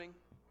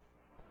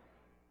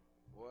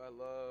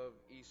love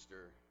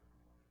Easter.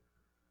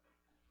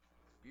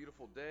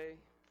 Beautiful day.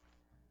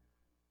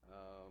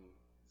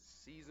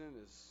 Season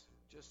is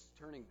just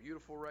turning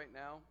beautiful right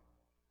now.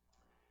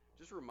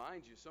 Just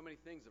reminds you so many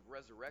things of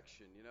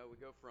resurrection. You know, we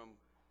go from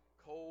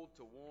cold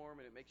to warm,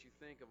 and it makes you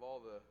think of all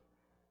the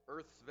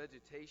Earth's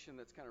vegetation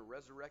that's kind of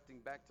resurrecting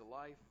back to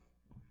life.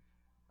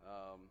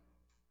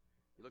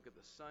 You look at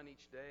the sun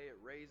each day, it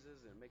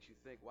raises, and it makes you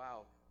think,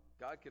 wow,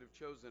 God could have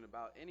chosen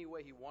about any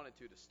way He wanted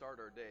to start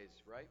our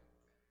days, right?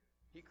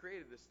 He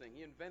created this thing.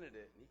 He invented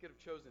it. And He could have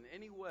chosen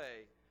any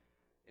way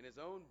in His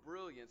own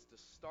brilliance to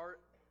start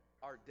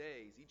our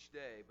days each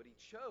day. But He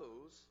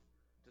chose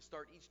to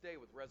start each day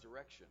with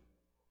resurrection.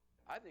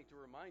 I think to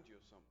remind you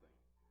of something.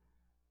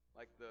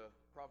 Like the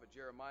prophet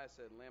Jeremiah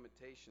said in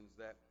Lamentations,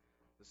 that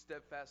the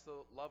steadfast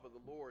love of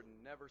the Lord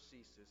never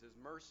ceases. His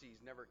mercies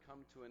never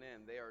come to an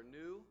end. They are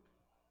new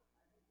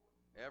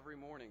every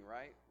morning,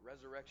 right?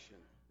 Resurrection.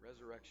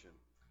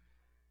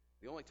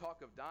 The only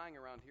talk of dying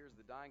around here is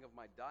the dying of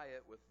my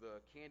diet with the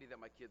candy that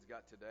my kids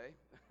got today.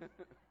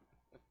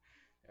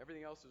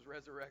 Everything else is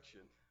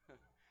resurrection.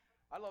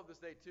 I love this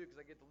day too because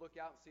I get to look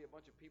out and see a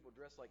bunch of people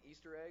dressed like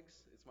Easter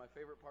eggs. It's my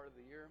favorite part of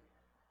the year.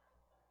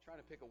 I'm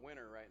trying to pick a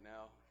winner right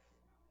now.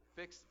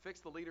 Fix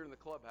the leader in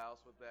the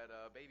clubhouse with that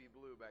baby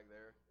blue back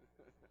there.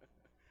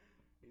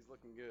 He's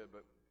looking good.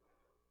 But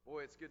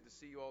boy, it's good to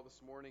see you all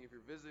this morning. If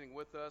you're visiting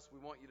with us, we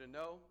want you to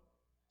know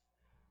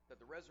that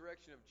the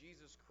resurrection of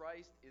Jesus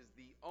Christ is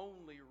the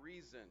only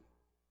reason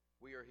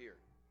we are here.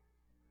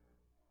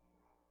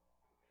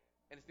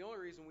 And it's the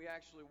only reason we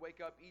actually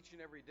wake up each and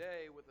every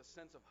day with a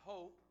sense of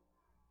hope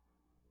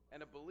and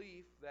a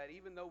belief that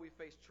even though we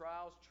face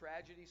trials,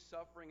 tragedy,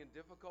 suffering, and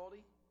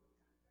difficulty,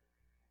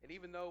 and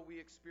even though we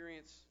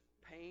experience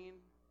pain,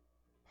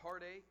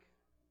 heartache,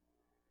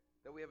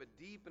 that we have a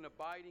deep and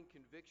abiding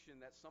conviction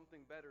that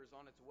something better is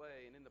on its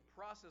way. And in the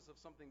process of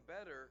something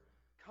better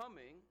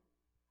coming,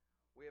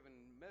 we have an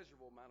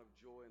immeasurable amount of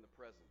joy in the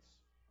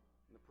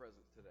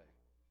presence today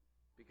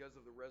because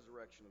of the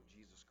resurrection of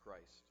Jesus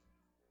Christ.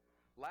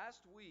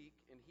 Last week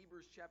in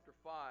Hebrews chapter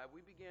 5,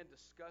 we began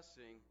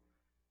discussing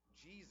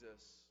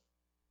Jesus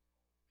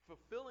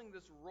fulfilling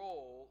this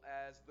role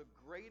as the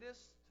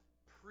greatest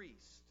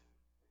priest.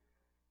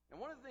 And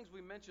one of the things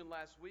we mentioned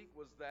last week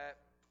was that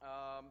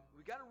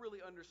we got to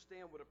really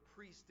understand what a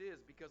priest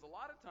is, because a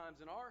lot of times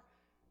in our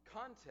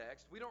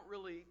context, we don't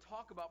really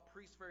talk about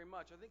priests very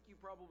much. I think you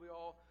probably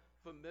all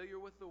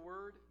familiar with the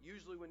word.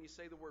 Usually when you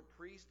say the word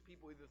priest,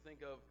 people either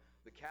think of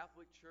the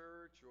Catholic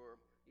Church, or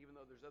even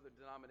though there's other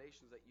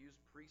denominations that use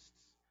priests,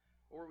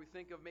 or we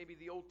think of maybe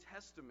the Old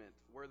Testament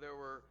where there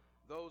were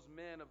those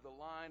men of the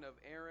line of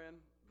Aaron,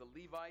 the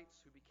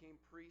Levites, who became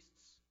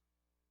priests.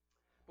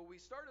 But we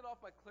started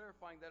off by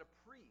clarifying that a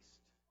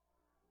priest,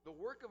 the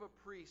work of a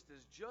priest,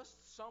 is just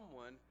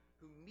someone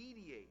who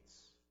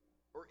mediates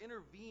or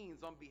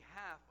intervenes on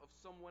behalf of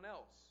someone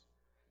else,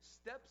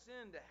 steps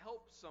in to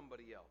help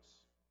somebody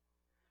else.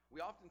 We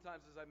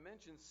oftentimes, as I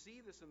mentioned,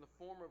 see this in the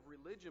form of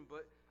religion,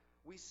 but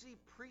we see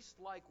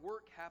priest-like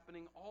work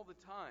happening all the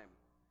time.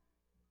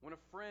 When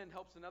a friend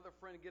helps another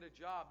friend get a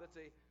job, that's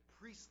a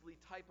priestly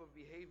type of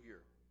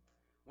behavior.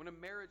 When a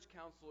marriage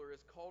counselor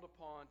is called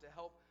upon to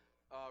help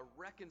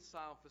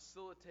reconcile,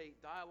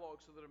 facilitate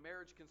dialogue so that a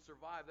marriage can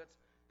survive, that's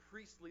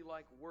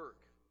priestly-like work.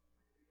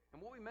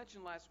 And what we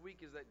mentioned last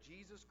week is that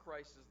Jesus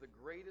Christ is the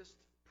greatest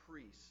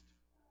priest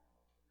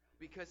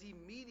because He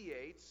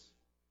mediates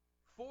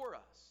for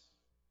us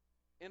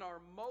in our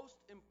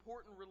most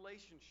important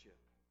relationship,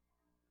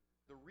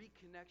 the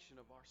reconnection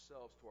of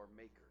ourselves to our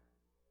Maker.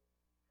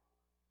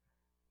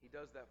 He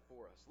does that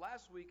for us.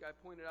 Last week I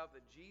pointed out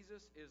that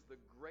Jesus is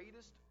the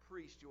greatest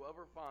priest you'll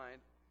ever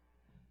find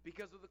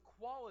because of the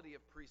quality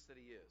of priest that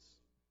He is.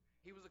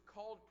 He was a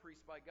called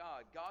priest by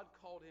God. God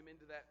called Him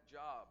into that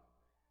job.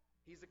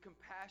 He's a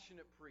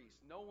compassionate priest.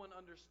 No one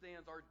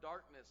understands our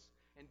darkness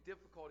and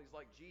difficulties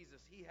like Jesus.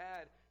 He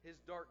had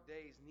His dark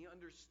days, and He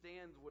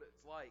understands what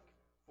it's like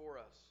for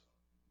us.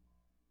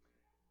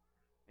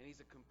 And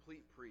He's a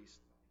complete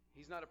priest.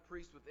 He's not a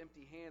priest with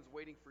empty hands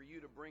waiting for you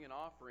to bring an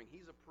offering.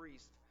 He's a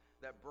priest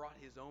that brought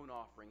His own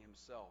offering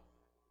Himself.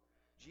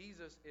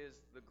 Jesus is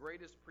the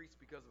greatest priest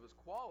because of His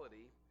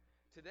quality.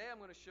 Today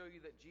I'm going to show you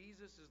that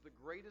Jesus is the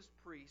greatest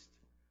priest,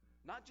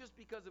 not just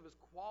because of His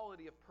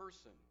quality of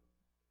person,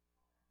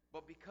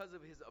 but because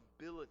of His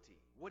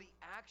ability, what He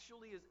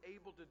actually is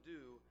able to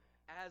do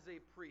as a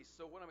priest.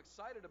 So what I'm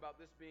excited about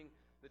this being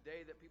the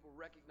day that people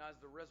recognize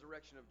the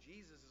resurrection of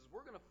Jesus is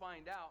we're going to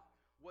find out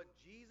what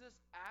Jesus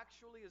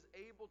actually is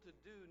able to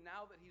do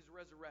now that He's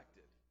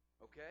resurrected.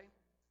 Okay?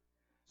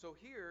 So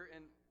here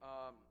in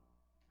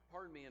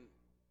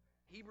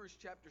Hebrews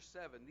chapter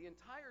 7, the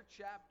entire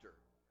chapter,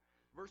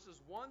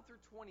 verses 1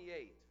 through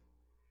 28,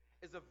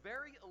 is a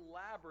very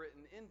elaborate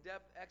and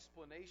in-depth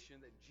explanation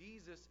that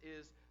Jesus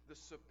is the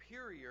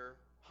superior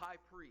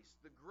high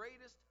priest, the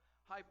greatest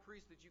high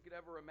priest that you could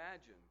ever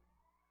imagine.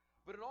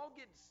 But it all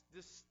gets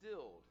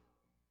distilled,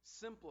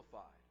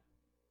 simplified,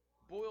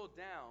 boiled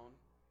down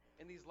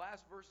in these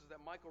last verses that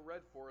Michael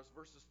read for us,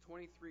 verses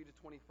 23 to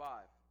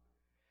 25.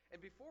 And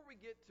before we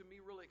get to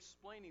me really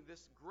explaining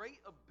this great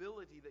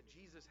ability that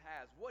Jesus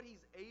has, what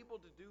he's able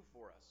to do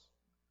for us,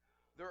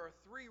 there are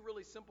three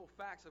really simple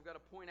facts I've got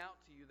to point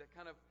out to you that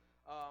kind of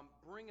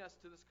bring us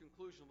to this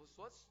conclusion.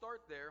 So let's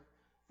start there.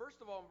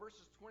 First of all, in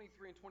verses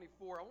 23 and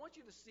 24, I want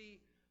you to see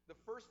the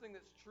first thing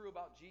that's true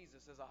about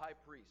Jesus as a high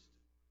priest.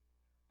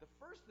 The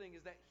first thing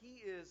is that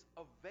he is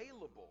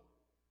available.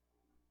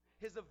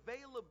 His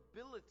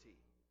availability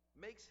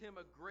makes him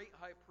a great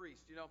high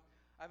priest. You know,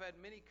 I've had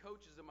many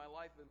coaches in my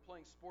life in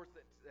playing sports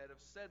that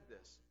have said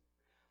this,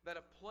 that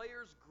a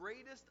player's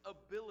greatest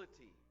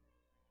ability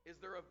is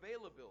their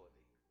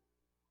availability,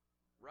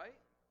 right?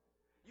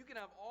 You can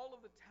have all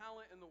of the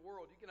talent in the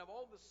world. You can have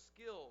all the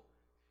skill.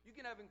 You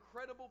can have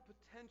incredible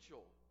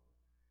potential.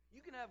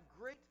 You can have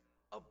great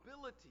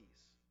abilities.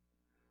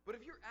 But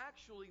if you're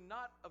actually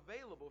not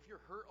available, if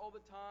you're hurt all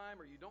the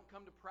time or you don't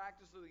come to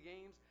practice or the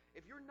games,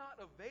 if you're not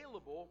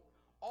available,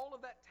 all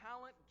of that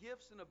talent,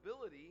 gifts, and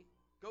ability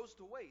goes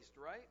to waste,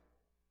 right?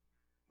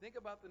 Think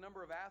about the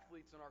number of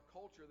athletes in our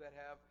culture that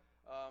have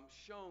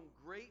shown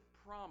great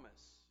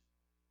promise,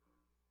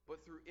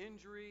 but through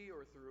injury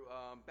or through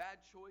bad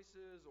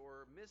choices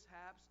or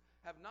mishaps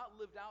have not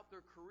lived out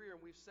their career,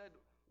 and we've said,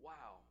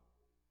 wow,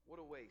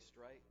 what a waste,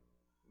 right?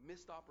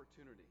 Missed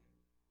opportunity.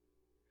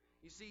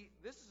 You see,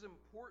 this is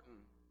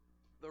important.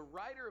 The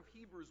writer of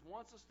Hebrews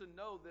wants us to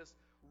know this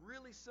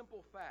really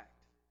simple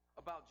fact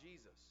about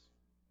Jesus.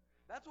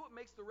 That's what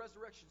makes the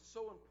resurrection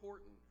so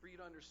important for you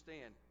to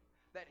understand,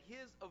 that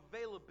his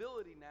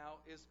availability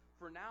now is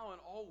for now and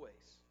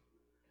always.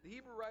 The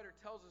Hebrew writer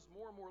tells us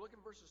more and more. Look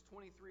at verses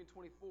 23 and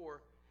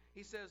 24.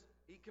 He says,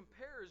 he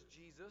compares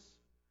Jesus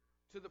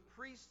to the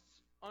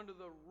priests under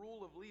the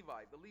rule of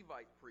Levi, the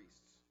Levite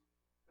priests,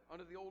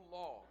 under the old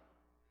law.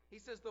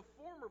 He says the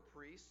former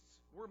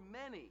priests were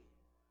many.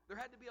 There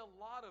had to be a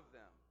lot of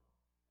them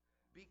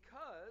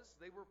because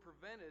they were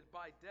prevented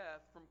by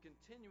death from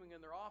continuing in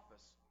their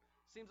office.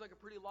 Seems like a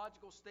pretty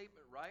logical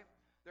statement, right?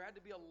 There had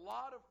to be a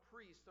lot of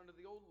priests under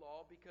the old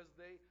law because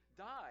they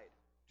died,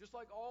 just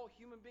like all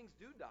human beings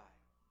do die.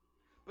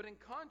 But in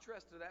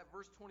contrast to that,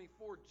 verse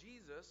 24,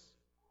 Jesus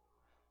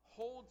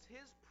holds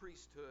his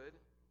priesthood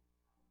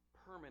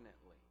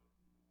permanently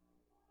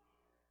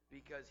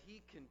because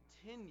he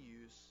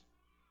continues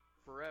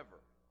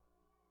forever.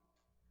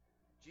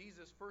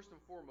 Jesus, first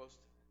and foremost,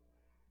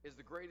 is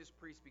the greatest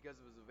priest because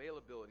of his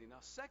availability.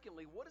 Now,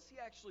 secondly, what does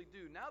he actually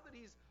do? Now that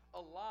he's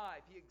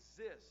alive, he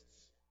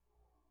exists.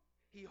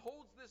 He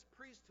holds this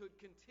priesthood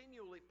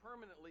continually,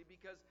 permanently,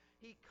 because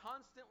he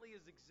constantly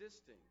is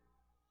existing.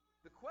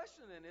 The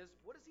question then is,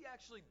 what is he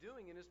actually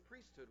doing in his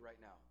priesthood right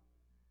now?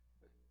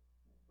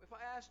 If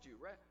I asked you,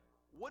 right,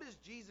 what is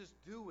Jesus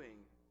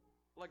doing,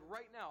 like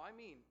right now? I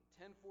mean,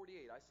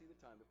 10:48. I see the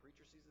time. The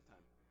preacher sees the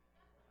time.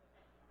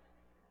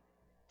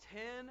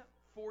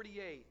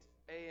 10:48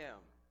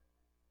 a.m.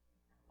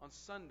 on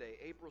Sunday,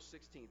 April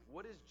 16th.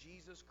 What is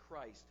Jesus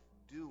Christ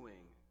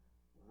doing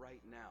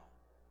right now?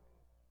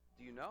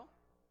 Do you know?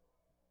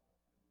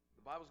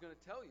 The Bible's going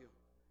to tell you.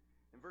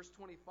 In verse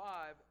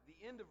 25, the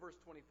end of verse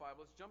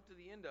 25, let's jump to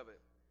the end of it.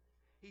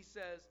 He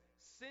says,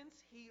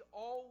 since he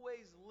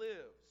always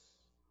lives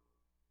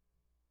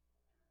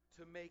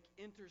to make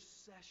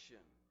intercession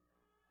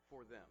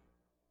for them.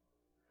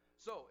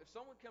 So, if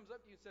someone comes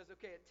up to you and says,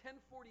 okay, at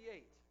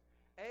 10:48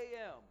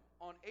 a.m.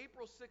 on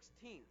April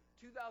 16th,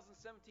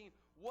 2017,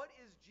 what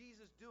is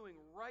Jesus doing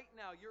right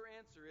now? Your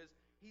answer is,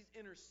 he's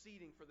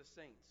interceding for the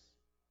saints.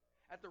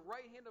 At the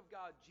right hand of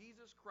God,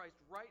 Jesus Christ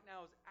right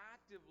now is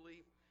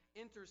actively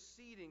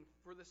interceding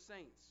for the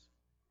saints.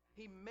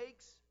 He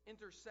makes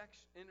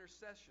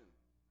intercession.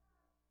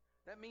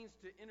 That means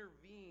to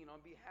intervene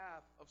on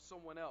behalf of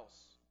someone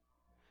else.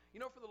 You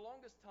know, for the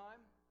longest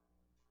time,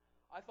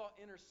 I thought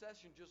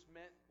intercession just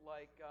meant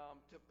like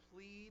to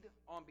plead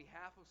on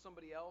behalf of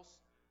somebody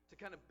else, to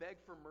kind of beg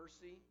for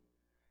mercy.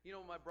 You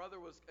know, my brother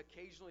was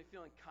occasionally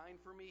feeling kind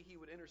for me. He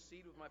would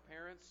intercede with my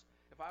parents.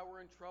 If I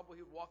were in trouble,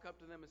 he would walk up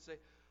to them and say,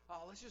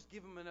 oh, let's just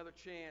give him another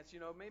chance.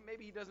 You know,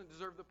 maybe he doesn't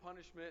deserve the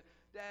punishment.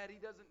 Dad, he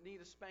doesn't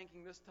need a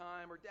spanking this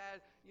time. Or Dad,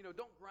 you know,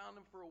 don't ground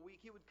him for a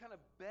week. He would kind of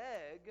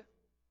beg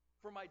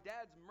for my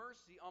dad's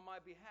mercy on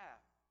my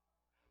behalf.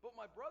 But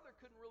my brother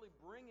couldn't really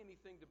bring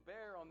anything to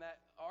bear on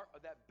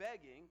that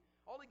begging.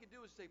 All he could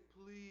do was say,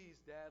 please,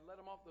 Dad, let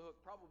him off the hook,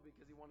 probably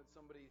because he wanted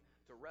somebody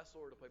to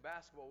wrestle or to play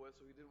basketball with,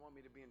 so he didn't want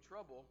me to be in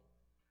trouble.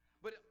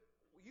 But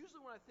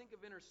usually when I think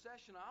of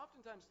intercession, I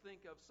oftentimes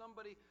think of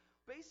somebody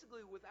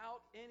basically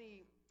without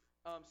any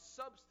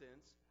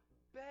substance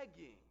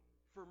begging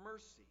for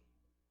mercy.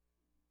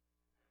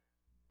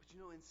 But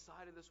you know,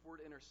 inside of this word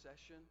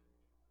intercession,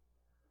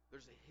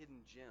 there's a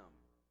hidden gem.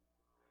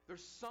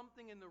 There's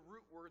something in the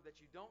root word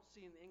that you don't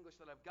see in the English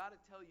that I've got to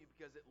tell you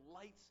because it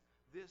lights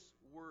this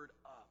word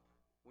up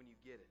when you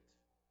get it.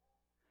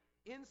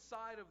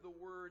 Inside of the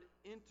word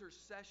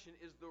intercession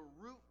is the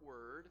root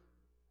word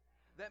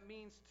that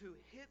means to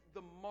hit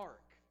the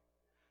mark,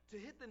 to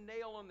hit the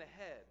nail on the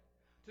head,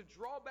 to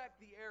draw back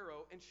the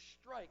arrow and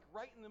strike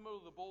right in the middle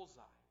of the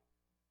bullseye.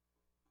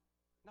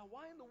 Now,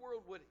 why in the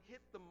world would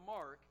hit the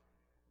mark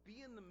be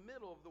be in the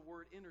middle of the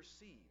word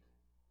intercede.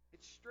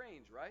 It's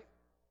strange, right?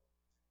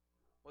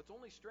 Well, it's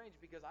only strange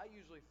because I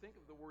usually think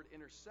of the word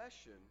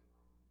intercession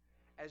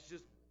as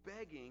just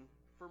begging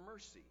for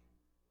mercy.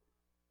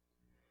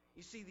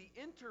 You see, the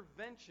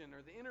intervention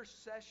or the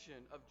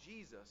intercession of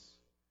Jesus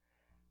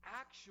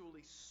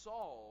actually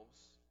solves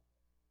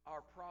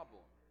our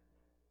problem.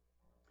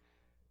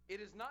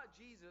 It is not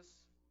Jesus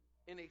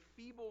in a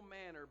feeble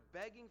manner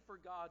begging for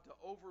God to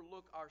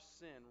overlook our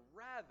sin.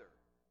 Rather,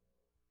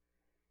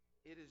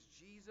 it is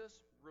Jesus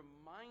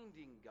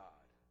reminding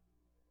God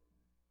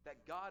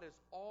that God has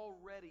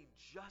already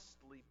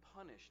justly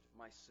punished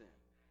my sin.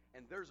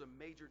 And there's a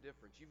major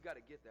difference. You've got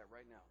to get that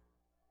right now.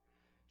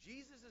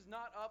 Jesus is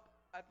not up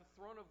at the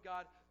throne of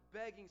God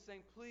begging,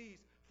 saying,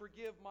 please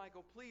forgive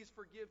Michael, please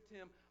forgive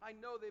Tim. I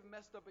know they've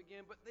messed up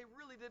again, but they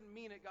really didn't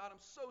mean it, God.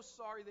 I'm so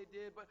sorry they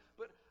did, but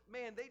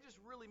man, they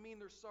just really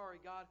mean they're sorry,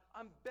 God.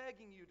 I'm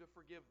begging you to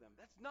forgive them.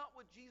 That's not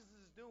what Jesus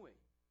is doing.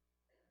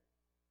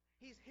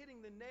 He's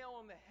hitting the nail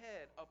on the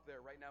head up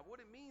there right now. What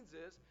it means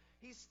is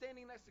he's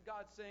standing next to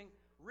God saying,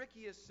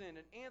 Ricky has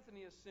sinned, and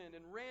Anthony has sinned,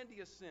 and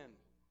Randy has sinned.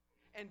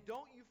 And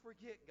don't you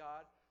forget,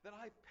 God, that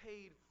I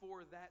paid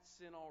for that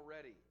sin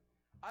already.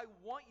 I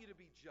want you to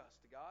be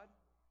just, God.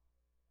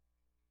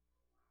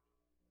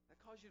 That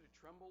cause you to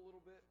tremble a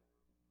little bit?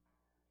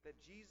 That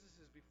Jesus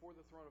is before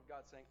the throne of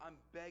God saying,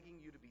 I'm begging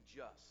you to be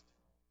just.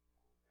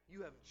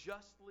 You have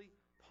justly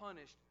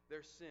punished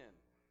their sin.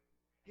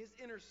 His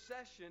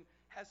intercession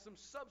has some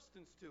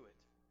substance to it.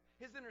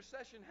 His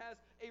intercession has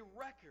a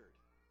record,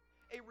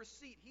 a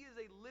receipt. He is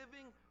a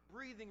living,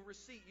 breathing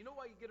receipt. You know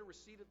why you get a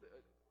receipt?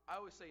 I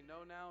always say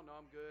no now. No,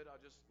 I'm good.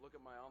 I'll just look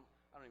at my own.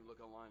 I don't even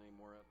look online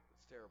anymore.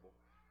 It's terrible.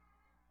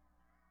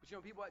 But you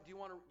know, people, do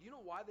you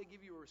know why they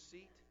give you a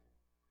receipt?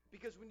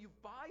 Because when you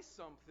buy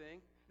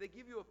something, they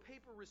give you a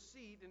paper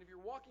receipt, and if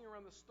you're walking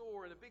around the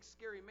store and a big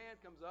scary man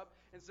comes up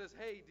and says,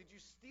 hey, did you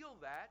steal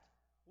that?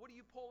 What do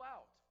you pull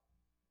out?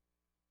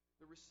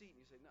 The receipt.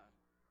 And you say, no,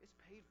 it's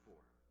paid for.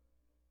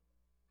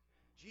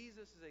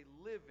 Jesus is a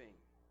living,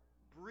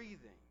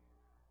 breathing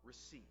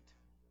receipt.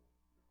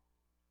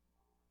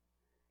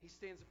 He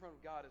stands in front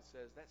of God and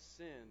says, that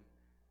sin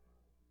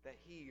that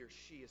he or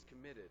she has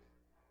committed,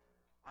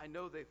 I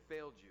know they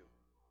failed you.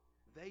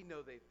 They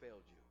know they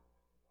failed you.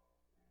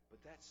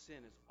 But that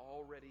sin has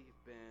already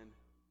been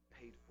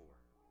paid for.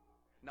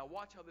 Now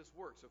watch how this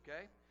works,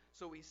 okay?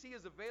 So we see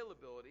his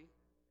availability.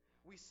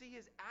 We see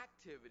his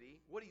activity,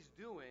 what he's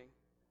doing.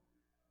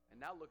 And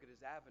now look at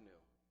his avenue.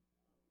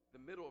 The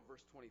middle of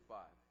verse 25.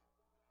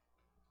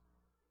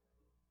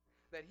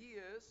 That he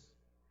is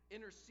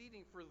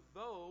interceding for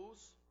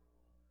those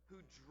who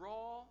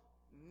draw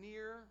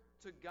near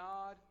to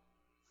God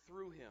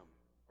through him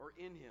or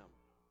in him.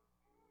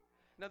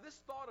 Now,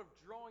 this thought of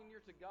drawing near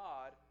to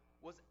God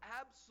was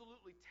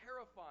absolutely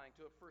terrifying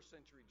to a first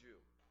century Jew.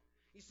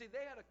 You see,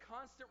 they had a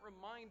constant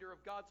reminder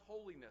of God's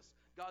holiness,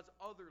 God's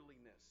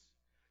otherliness,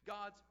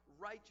 God's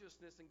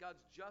righteousness and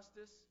God's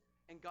justice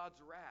and God's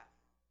wrath.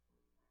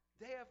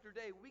 Day after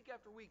day, week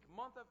after week,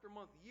 month after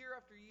month, year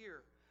after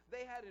year,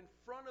 they had in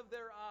front of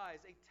their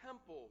eyes a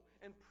temple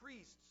and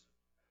priests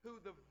who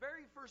the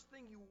very first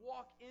thing you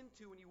walk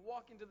into when you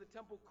walk into the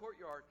temple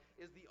courtyard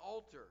is the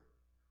altar,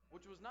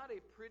 which was not a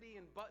pretty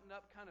and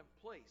buttoned-up kind of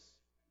place.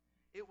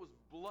 It was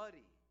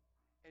bloody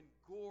and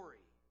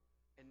gory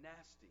and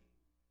nasty.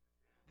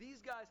 These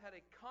guys had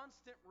a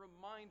constant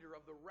reminder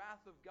of the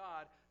wrath of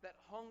God that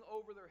hung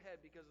over their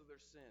head because of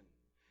their sin.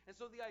 And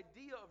so the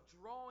idea of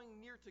drawing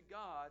near to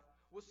God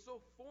was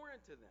so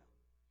foreign to them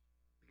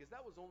because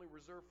that was only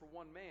reserved for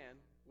one man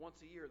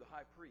once a year, the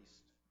high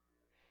priest.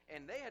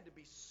 And they had to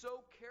be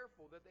so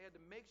careful that they had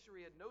to make sure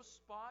he had no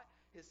spot,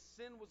 his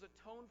sin was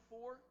atoned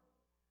for.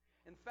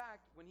 In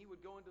fact, when he would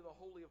go into the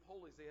Holy of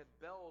Holies, they had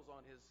bells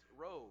on his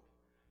robe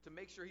to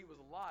make sure he was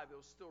alive. It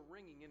was still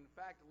ringing. In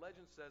fact,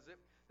 legend says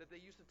it, that they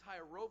used to tie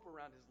a rope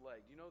around his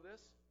leg. Do you know this?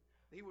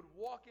 He would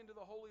walk into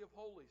the Holy of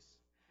Holies.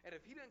 And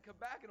if he didn't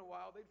come back in a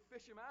while, they'd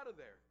fish him out of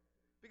there.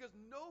 Because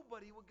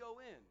nobody would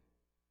go in.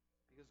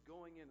 Because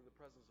going into the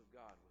presence of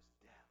God was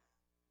death.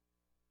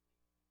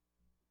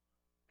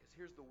 Because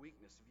here's the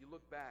weakness. If you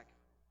look back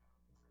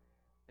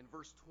in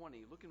verse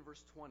 20, look in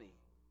verse 20.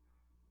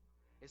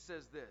 It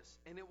says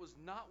this, and it was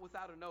not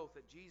without an oath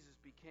that Jesus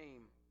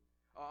became,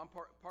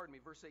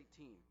 verse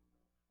 18.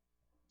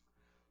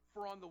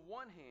 For on the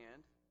one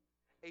hand,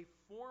 a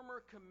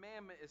former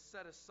commandment is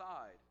set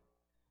aside.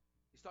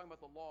 He's talking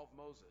about the law of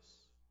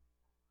Moses.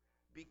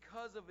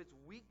 Because of its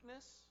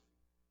weakness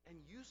and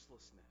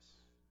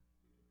uselessness.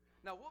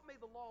 Now, what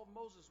made the law of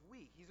Moses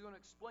weak? He's going to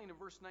explain in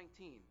verse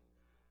 19.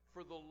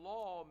 For the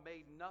law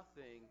made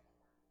nothing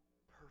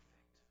perfect.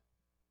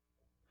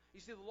 You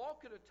see, the law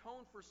could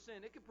atone for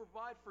sin. It could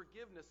provide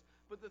forgiveness.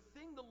 But the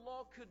thing the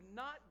law could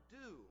not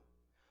do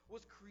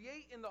was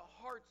create in the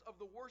hearts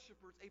of the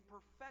worshipers a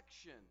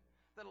perfection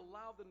that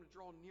allowed them to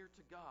draw near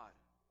to God.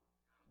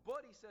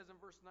 But, he says in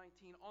verse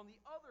 19, on the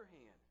other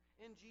hand,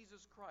 in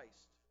Jesus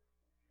Christ,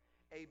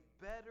 a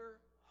better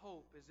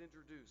hope is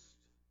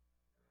introduced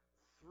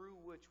through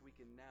which we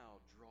can now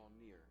draw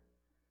near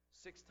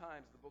 6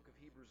 times the book of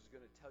Hebrews is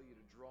going to tell you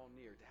to draw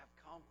near, to have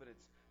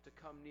confidence to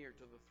come near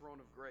to the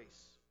throne of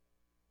grace.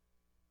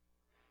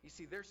 You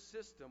see, their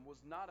system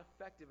was not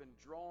effective in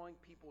drawing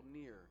people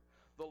near.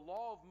 The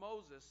law of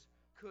Moses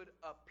could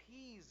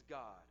appease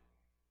God,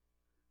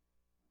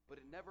 but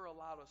it never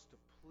allowed us to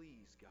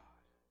please God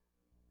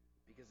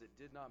because it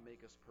did not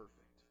make us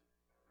perfect.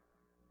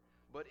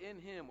 But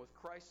in Him, with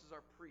Christ as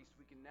our priest,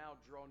 we can now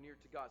draw near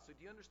to God. So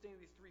do you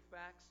understand these 3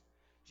 facts?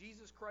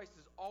 Jesus Christ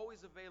is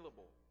always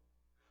available.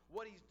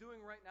 What He's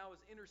doing right now is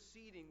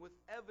interceding with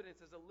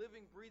evidence as a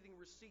living, breathing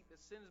receipt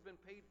that sin has been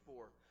paid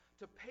for,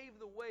 to pave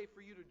the way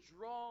for you to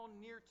draw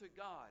near to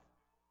God.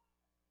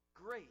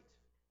 Great.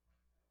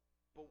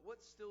 But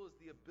what still is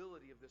the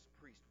ability of this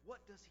priest?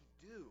 What does he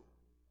do?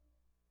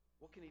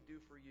 What can he do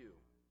for you?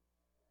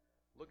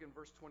 Look in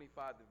verse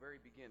 25, the very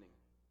beginning.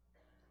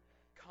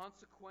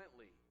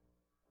 Consequently,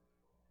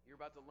 you're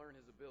about to learn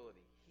his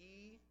ability.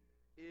 He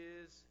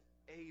is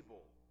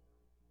able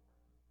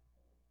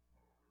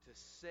to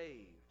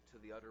save to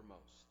the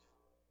uttermost.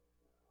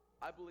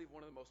 I believe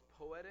one of the most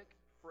poetic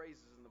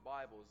phrases in the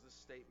Bible is this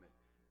statement.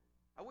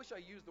 I wish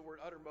I used the word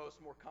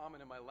uttermost more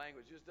common in my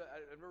language.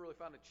 I've never really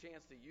found a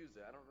chance to use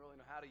it. I don't really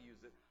know how to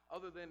use it,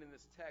 other than in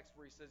this text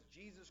where he says,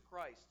 Jesus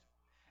Christ,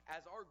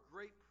 as our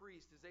great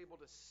priest, is able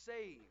to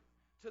save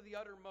to the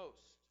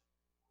uttermost.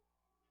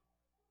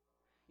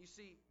 You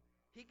see,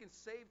 he can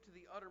save to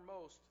the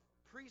uttermost.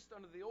 Priests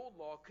under the old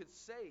law could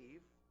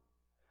save.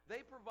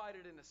 They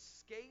provided an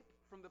escape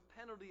from the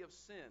penalty of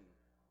sin.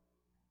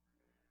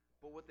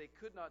 But what they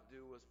could not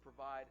do was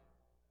provide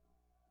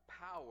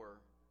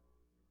power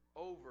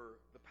over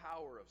the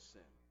power of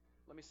sin.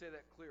 Let me say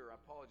that clearer. I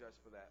apologize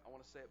for that. I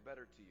want to say it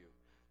better to you.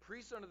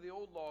 Priests under the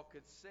old law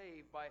could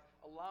save by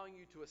allowing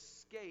you to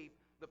escape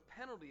the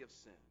penalty of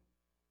sin.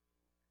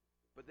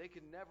 But they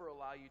could never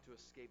allow you to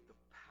escape the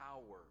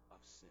power of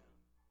sin.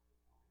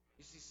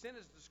 You see, sin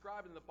is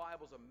described in the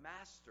Bible as a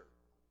master,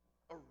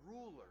 a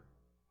ruler.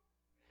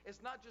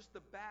 It's not just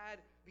the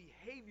bad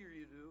behavior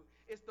you do,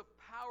 it's the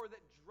power that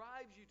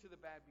drives you to the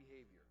bad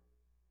behavior.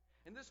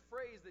 And this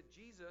phrase that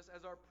Jesus,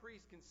 as our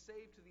priest, can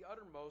save to the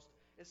uttermost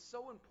is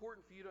so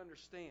important for you to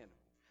understand.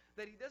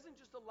 That he doesn't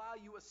just allow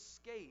you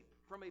escape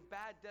from a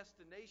bad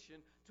destination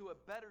to a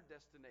better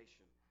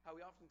destination. How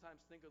we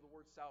oftentimes think of the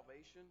word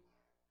salvation,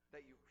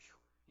 that you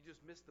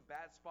just miss the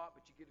bad spot,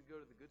 but you get to go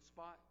to the good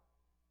spot.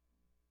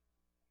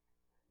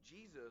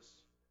 Jesus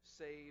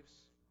saves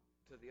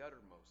to the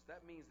uttermost.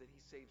 That means that he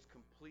saves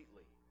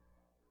completely.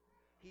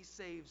 He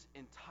saves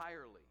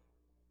entirely.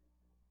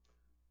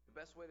 The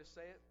best way to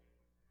say it?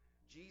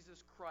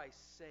 Jesus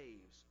Christ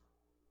saves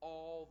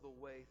all the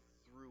way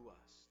through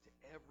us to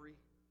every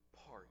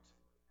part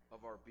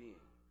of our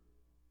being.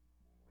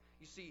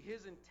 You see,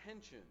 his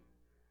intention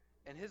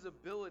and his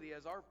ability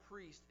as our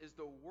priest is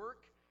to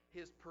work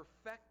his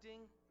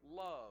perfecting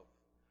love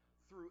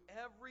through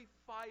every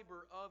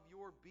fiber of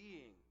your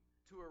being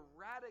to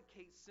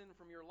eradicate sin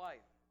from your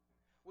life.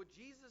 What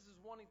Jesus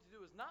is wanting to do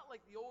is not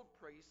like the old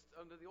priest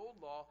under the old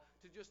law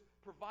to just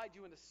provide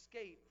you an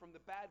escape from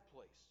the bad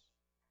place.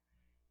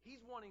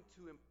 He's wanting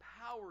to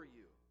empower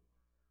you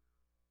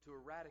to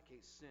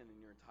eradicate sin in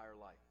your entire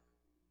life.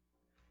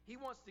 He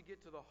wants to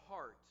get to the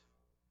heart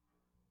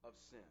of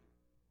sin.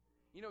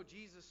 You know,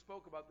 Jesus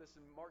spoke about this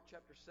in Mark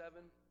chapter 7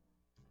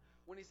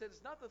 when he said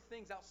it's not the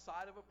things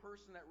outside of a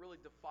person that really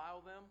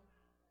defile them,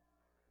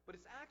 but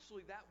it's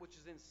actually that which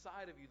is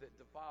inside of you that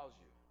defiles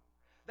you.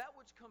 That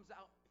which comes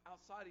out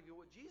outside of you.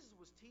 What Jesus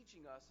was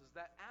teaching us is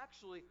that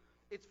actually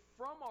it's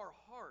from our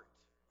heart,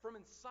 from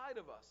inside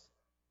of us,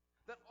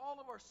 that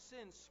all of our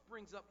sin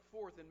springs up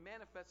forth and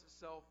manifests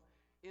itself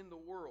in the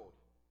world.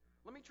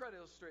 Let me try to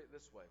illustrate it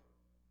this way.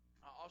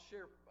 I'll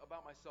share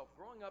about myself.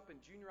 Growing up in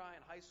junior high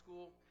and high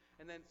school,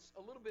 and then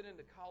a little bit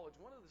into college,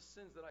 one of the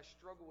sins that I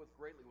struggled with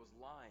greatly was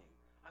lying.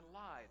 I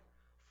lied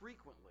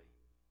frequently,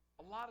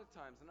 a lot of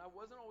times, and I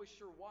wasn't always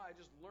sure why. I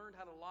just learned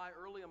how to lie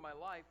early in my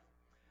life,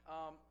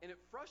 and it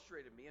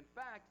frustrated me. In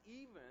fact,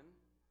 even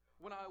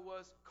when I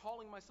was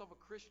calling myself a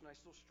Christian, I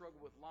still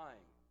struggled with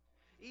lying.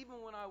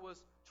 Even when I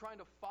was trying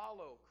to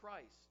follow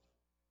Christ,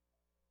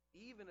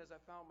 even as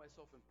I found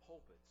myself in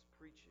pulpits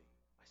preaching,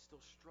 I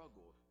still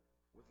struggled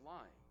with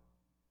lying.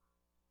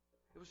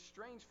 It was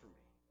strange for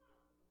me.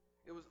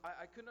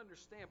 I couldn't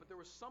understand, but there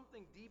was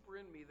something deeper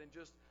in me than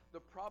just the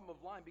problem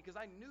of lying, because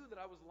I knew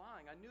that I was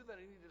lying. I knew that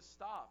I needed to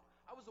stop.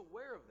 I was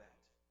aware of that.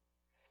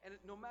 And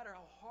no matter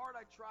how hard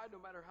I tried, no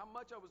matter how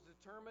much I was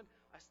determined,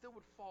 I still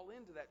would fall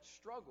into that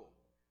struggle.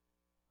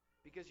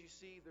 Because you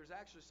see, there's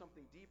actually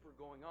something deeper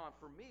going on.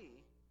 For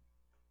me,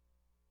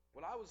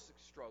 what I was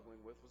struggling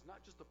with was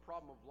not just the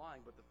problem of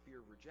lying, but the fear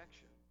of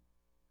rejection.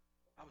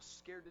 I was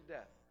scared to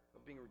death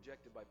of being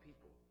rejected by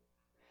people.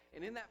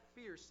 And in that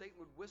fear, Satan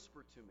would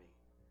whisper to me,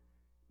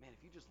 man,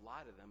 if you just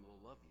lie to them,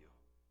 they'll love you.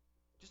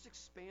 Just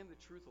expand the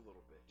truth a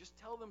little bit. Just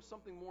tell them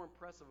something more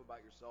impressive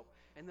about yourself,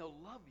 and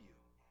they'll love you.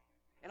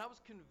 And I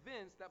was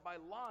convinced that by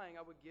lying,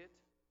 I would get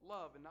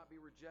love and not be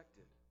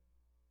rejected.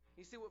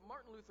 You see, what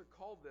Martin Luther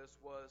called this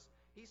was,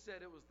 he said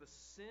it was the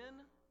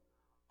sin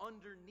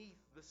underneath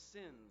the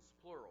sins,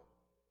 plural.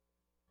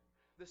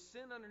 The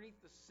sin underneath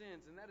the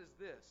sins, and that is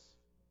this.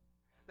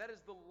 That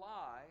is the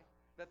lie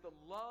that the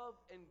love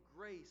and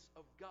grace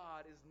of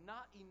God is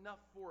not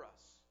enough for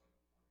us,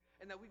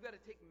 and that we've got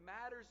to take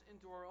matters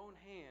into our own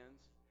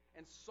hands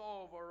and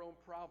solve our own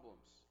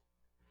problems.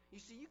 You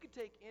see, you could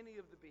take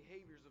any of the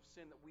behaviors of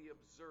sin that we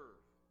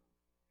observe,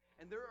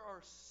 and there are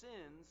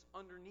sins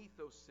underneath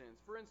those sins.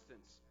 For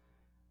instance,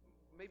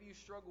 maybe you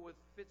struggle with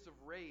fits of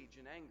rage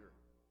and anger.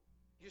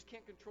 You just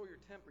can't control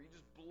your temper. You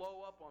just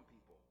blow up on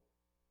people.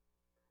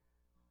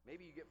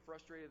 Maybe you get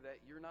frustrated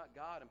that you're not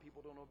God and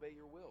people don't obey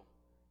your will,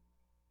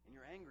 and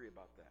you're angry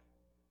about that.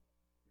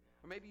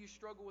 Or maybe you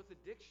struggle with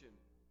addiction.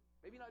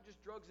 Maybe not just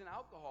drugs and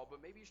alcohol,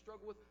 but maybe you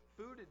struggle with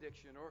food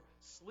addiction or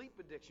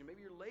sleep addiction.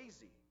 Maybe you're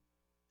lazy.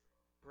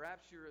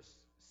 Perhaps you're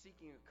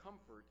seeking a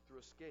comfort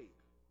through escape.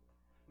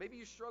 Maybe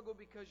you struggle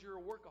because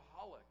you're a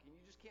workaholic and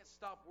you just can't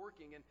stop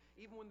working. And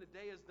even when the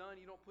day is done,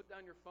 you don't put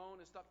down your phone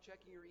and stop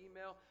checking your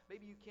email.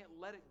 Maybe you can't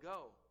let it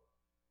go.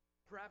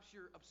 Perhaps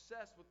you're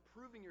obsessed with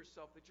proving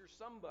yourself that you're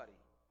somebody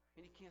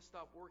and you can't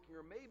stop working.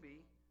 Or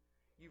maybe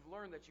you've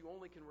learned that you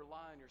only can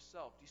rely on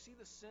yourself. Do you see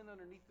the sin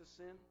underneath the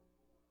sin?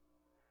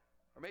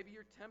 Or maybe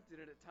you're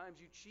tempted and at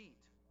times you cheat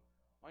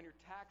on your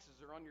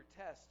taxes or on your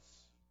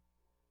tests.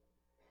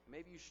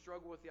 Maybe you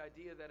struggle with the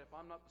idea that if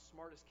I'm not the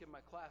smartest kid in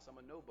my class, I'm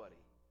a nobody.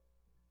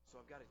 So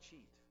I've got to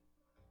cheat.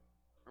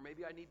 Or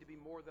maybe I need to be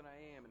more than I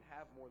am and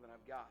have more than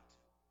I've got.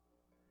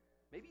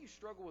 Maybe you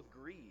struggle with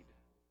greed.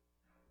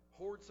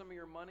 Hoard some of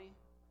your money.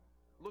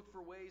 Look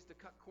for ways to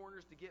cut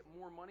corners to get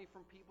more money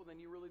from people than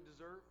you really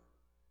deserve.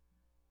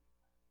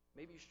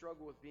 Maybe you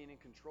struggle with being in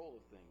control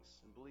of things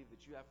and believe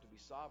that you have to be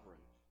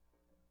sovereign.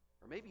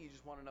 Or maybe you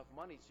just want enough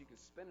money so you can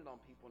spend it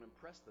on people and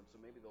impress them so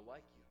maybe they'll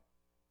like you.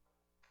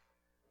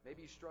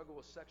 Maybe you struggle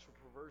with sexual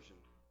perversion.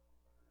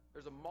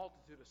 There's a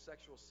multitude of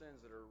sexual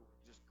sins that are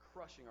just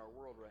crushing our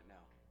world right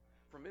now.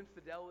 From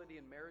infidelity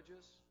in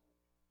marriages,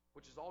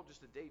 which is all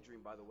just a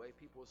daydream, by the way,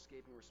 people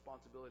escaping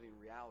responsibility and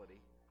reality.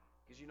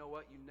 Because you know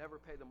what? You never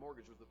pay the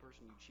mortgage with the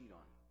person you cheat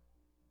on.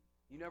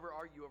 You never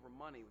argue over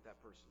money with that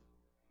person.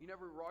 You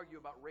never argue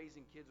about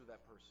raising kids with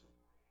that person.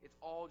 It's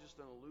all just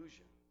an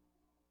illusion.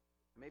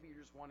 Maybe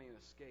you're just wanting an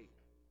escape.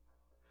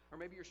 Or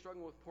maybe you're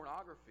struggling with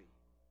pornography.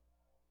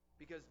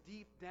 Because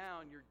deep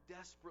down, you're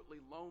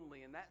desperately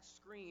lonely, and that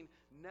screen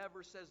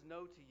never says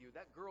no to you.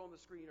 That girl on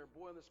the screen or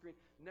boy on the screen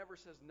never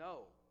says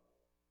no.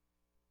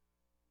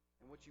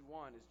 And what you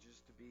want is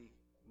just to be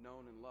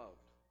known and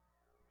loved.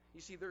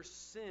 You see, there's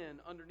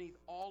sin underneath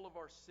all of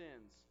our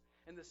sins.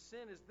 And the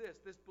sin is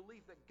this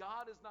belief that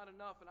God is not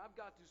enough, and I've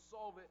got to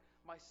solve it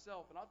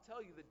myself. And I'll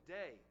tell you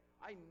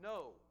I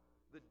know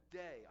the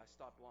day I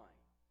stopped lying.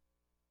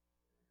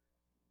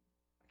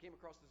 I came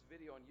across this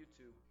video on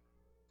YouTube.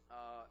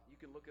 You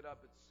can look it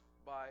up. It's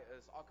by an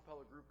a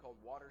cappella group called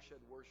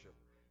Watershed Worship.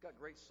 Got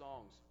great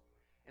songs.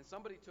 And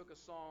somebody took a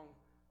song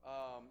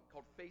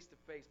called Face to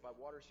Face by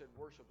Watershed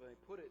Worship, and they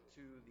put it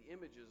to the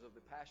images of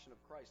the Passion of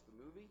Christ, the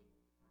movie.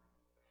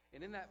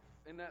 And in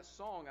that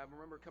song, I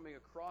remember coming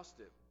across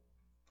it.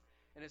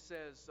 And it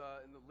says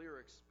in the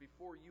lyrics,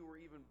 "Before you were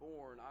even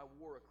born, I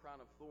wore a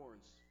crown of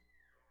thorns,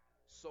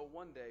 so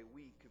one day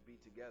we could be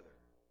together.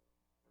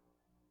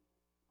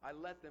 I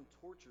let them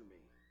torture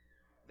me.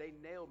 They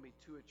nailed me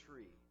to a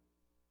tree,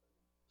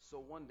 so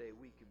one day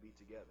we could be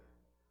together."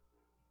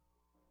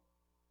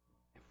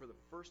 And for the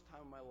first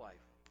time in my life,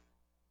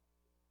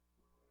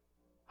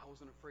 I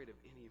wasn't afraid of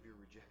any of your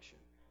rejection,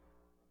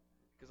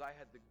 because I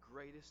had the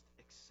greatest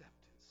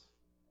acceptance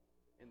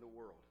in the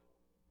world.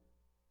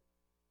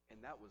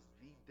 And that was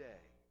the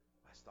day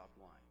I stopped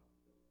lying.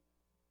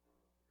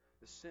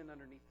 The sin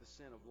underneath the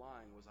sin of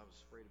lying was I was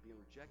afraid of being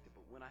rejected.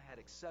 But when I had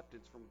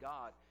acceptance from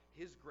God,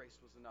 His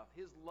grace was enough.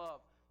 His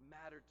love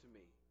mattered to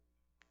me.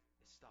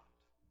 It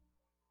stopped.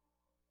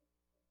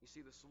 You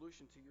see, the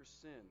solution to your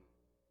sin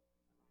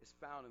is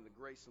found in the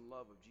grace and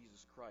love of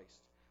Jesus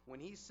Christ. When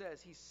He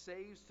says He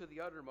saves to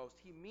the uttermost,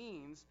 He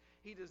means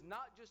He does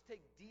not just take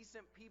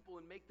decent people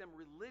and make them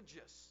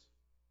religious,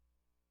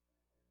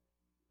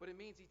 but it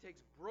means He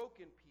takes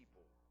broken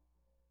people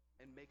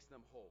and makes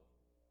them whole.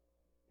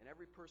 And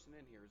every person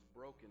in here is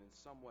broken in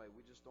some way.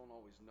 We just don't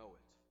always know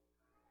it.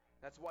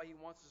 That's why He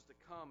wants us to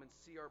come and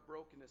see our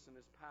brokenness and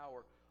His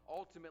power.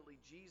 Ultimately,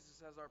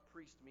 Jesus as our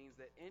priest means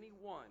that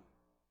anyone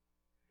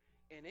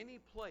in any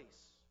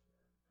place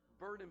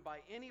burdened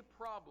by any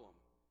problem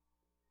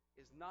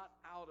is not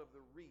out of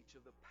the reach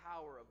of the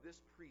power of this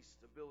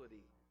priest's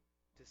ability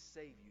to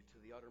save you to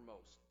the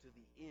uttermost, to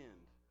the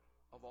end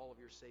of all of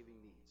your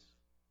saving needs.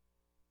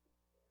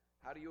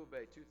 How do you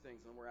obey? Two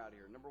things, and then we're out of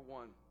here. Number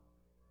one,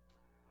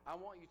 I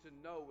want you to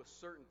know with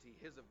certainty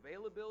His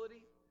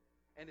availability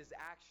and His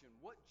action.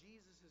 What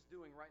Jesus is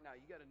doing right now,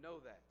 you got to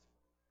know that.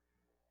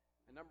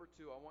 And number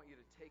two, I want you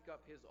to take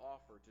up His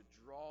offer to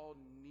draw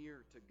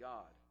near to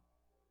God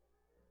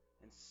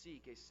and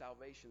seek a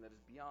salvation that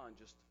is beyond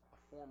just a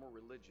formal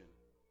religion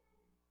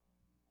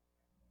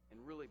and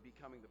really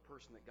becoming the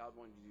person that God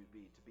wanted you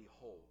to be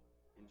whole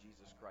in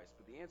Jesus Christ.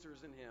 But the answer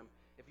is in Him.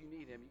 If you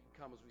need Him, you can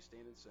come as we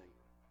stand and sing.